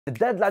The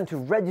deadline to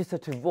register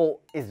to vote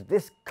is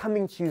this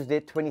coming Tuesday,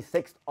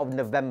 26th of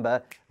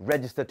November.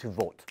 Register to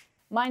vote.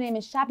 My name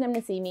is Shabnam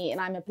Nasimi and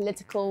I'm a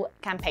political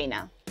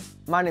campaigner.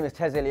 My name is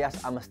Tez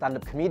Ilyas. I'm a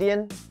stand-up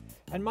comedian.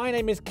 And my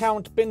name is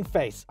Count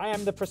Binface. I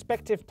am the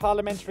prospective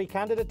parliamentary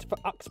candidate for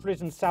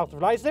Uxbridge and South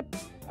Ruislip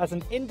as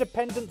an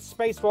independent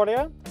space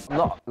warrior. I'm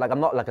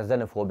not like a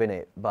xenophobe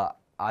innit, but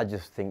I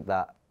just think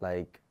that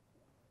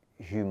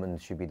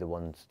humans should be the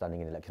ones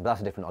standing in elections. But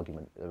that's a different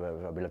argument.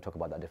 We'll talk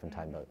about that a different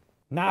time though.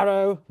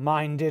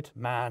 Narrow-minded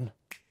man.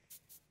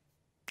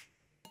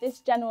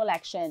 This general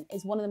election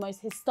is one of the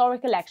most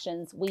historic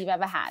elections we've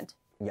ever had.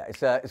 Yeah,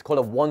 it's called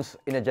a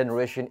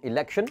once-in-a-generation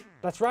election.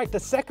 That's right, the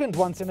second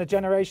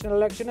once-in-a-generation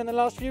election in the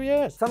last few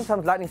years.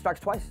 Sometimes lightning strikes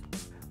twice,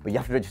 but you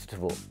have to register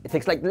to vote. It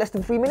takes like less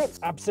than 3 minutes.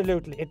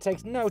 Absolutely, it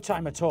takes no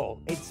time at all.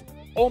 It's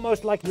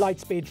almost like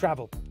light-speed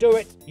travel. Do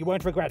it, you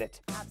won't regret it.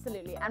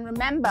 Absolutely, and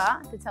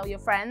remember to tell your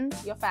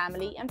friends, your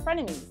family and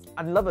frenemies.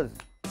 And lovers.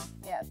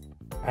 Yes.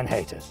 And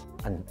haters.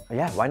 And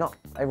yeah, why not?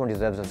 Everyone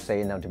deserves a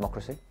say in our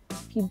democracy.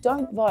 If you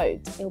don't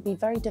vote, it'll be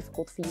very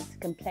difficult for you to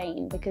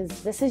complain because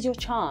this is your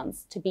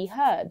chance to be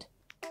heard.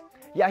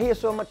 Yeah, I hear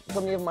so much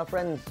from many of my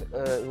friends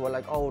who are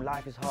like, oh,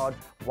 life is hard,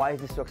 why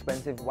is this so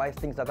expensive, why is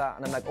things like that?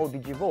 And I'm like, oh,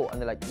 did you vote?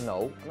 And they're like,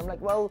 no. And I'm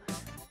like, well,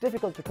 it's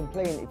difficult to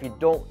complain if you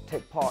don't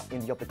take part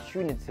in the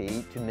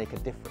opportunity to make a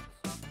difference.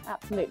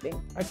 Absolutely.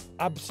 That's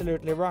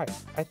absolutely right.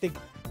 I think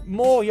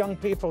more young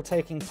people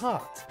taking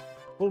part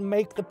will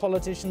make the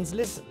politicians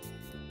listen.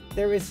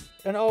 There is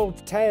an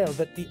old tale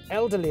that the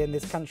elderly in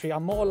this country are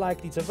more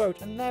likely to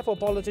vote, and therefore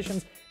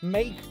politicians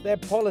make their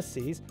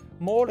policies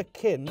more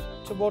akin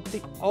to what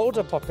the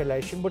older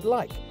population would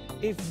like.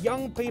 If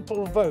young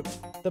people vote,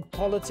 the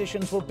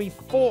politicians will be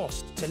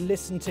forced to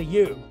listen to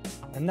you,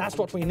 and that's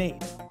what we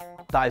need.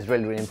 That is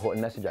really, really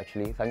important message,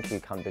 actually. Thank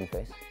you, Count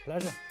Binface.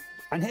 Pleasure.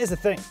 And here's the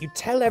thing, you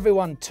tell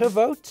everyone to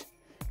vote,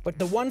 but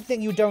the one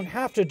thing you don't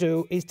have to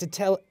do is to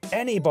tell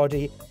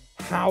anybody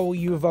how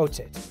you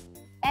voted.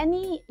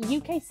 Any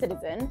UK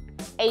citizen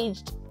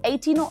aged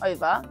 18 or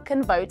over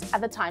can vote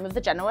at the time of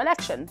the general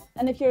election.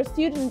 And if you're a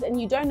student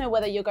and you don't know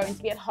whether you're going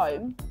to be at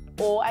home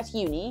or at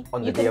uni...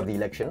 On the day of the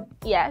election?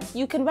 Yes,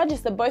 you can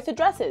register both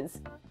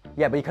addresses.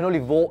 Yeah, but you can only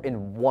vote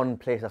in one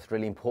place. That's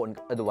really important.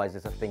 Otherwise,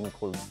 there's a thing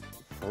called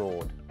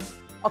fraud.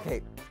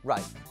 Okay,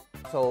 right.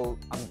 So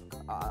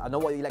I know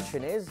what the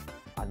election is.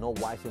 I know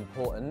why it's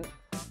important.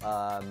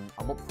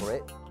 I'm up for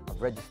it. I've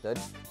registered.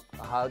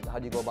 How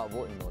do you go about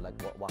voting though? Like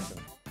what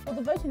happens? Well,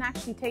 the voting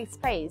actually takes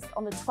place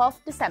on the 12th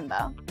of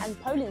December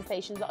and polling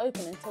stations are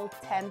open until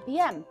 10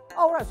 p.m.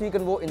 Oh, right, so you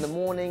can vote in the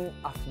morning,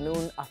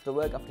 afternoon, after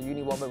work, after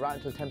uni, whatever, right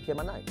until 10 p.m.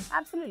 at night?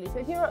 Absolutely. So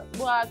if you're at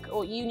work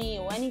or uni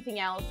or anything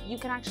else, you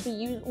can actually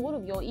use all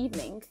of your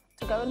evening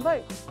to go and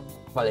vote.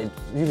 Well, it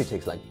usually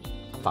takes like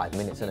 5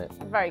 minutes, isn't it?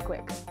 Very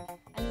quick.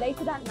 And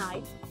later that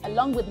night,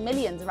 along with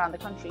millions around the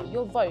country,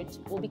 your vote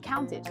will be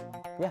counted.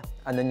 Yeah,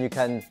 and then you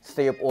can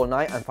stay up all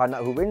night and find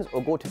out who wins,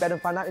 or go to bed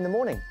and find out in the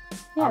morning.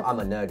 Yeah. I'm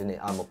a nerd, innit?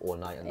 I'm up all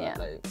night and yeah.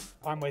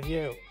 I'm with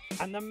you.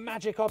 And the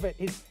magic of it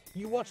is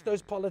you watch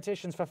those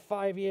politicians for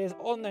 5 years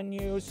on the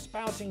news,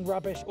 spouting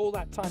rubbish all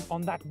that time.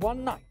 On that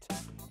one night,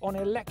 on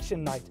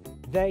election night,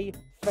 they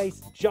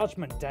face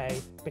Judgment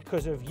Day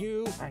because of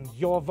you and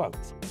your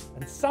vote.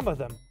 And some of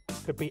them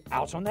could be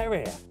out on their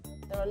ear.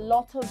 There are a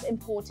lot of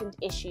important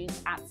issues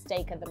at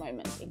stake at the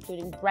moment,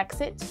 including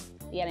Brexit,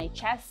 the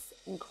NHS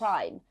and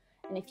crime.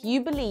 And if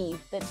you believe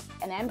that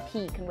an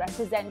MP can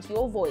represent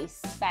your voice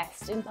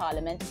best in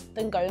Parliament,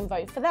 then go and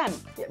vote for them.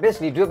 Yeah,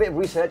 basically, do a bit of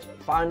research,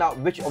 find out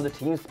which of the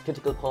team's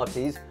political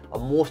parties are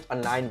most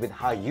aligned with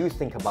how you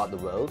think about the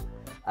world,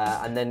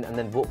 and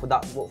then vote for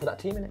that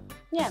team, innit?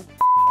 Yeah.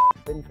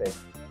 Binface.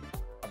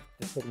 I've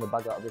just taken the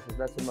bag out of this. Is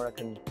there somewhere I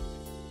can...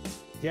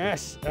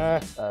 Yes,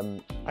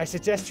 I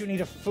suggest you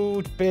need a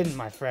food bin,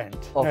 my friend.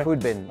 Oh, no, food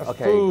bin,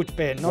 okay. A food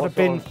bin, not a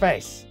bin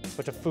face,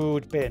 but a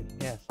food bin,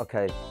 yes.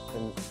 Okay,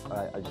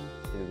 alright, I'll just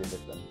do this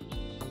then.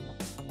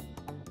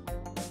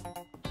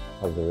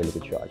 That was a really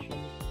good shot,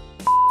 actually.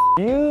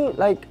 Do you,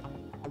 like,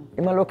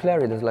 in my local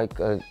area, there's like,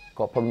 got a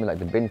problem with like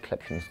the bin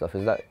collection and stuff.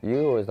 Is that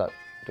you, or is that,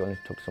 do you want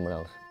to talk to someone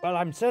else? Well,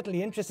 I'm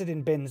certainly interested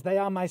in bins. They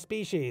are my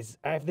species.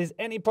 If there's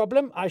any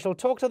problem, I shall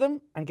talk to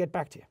them and get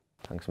back to you.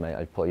 Thanks, mate.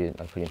 I'll put you in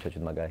touch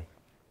with my guy.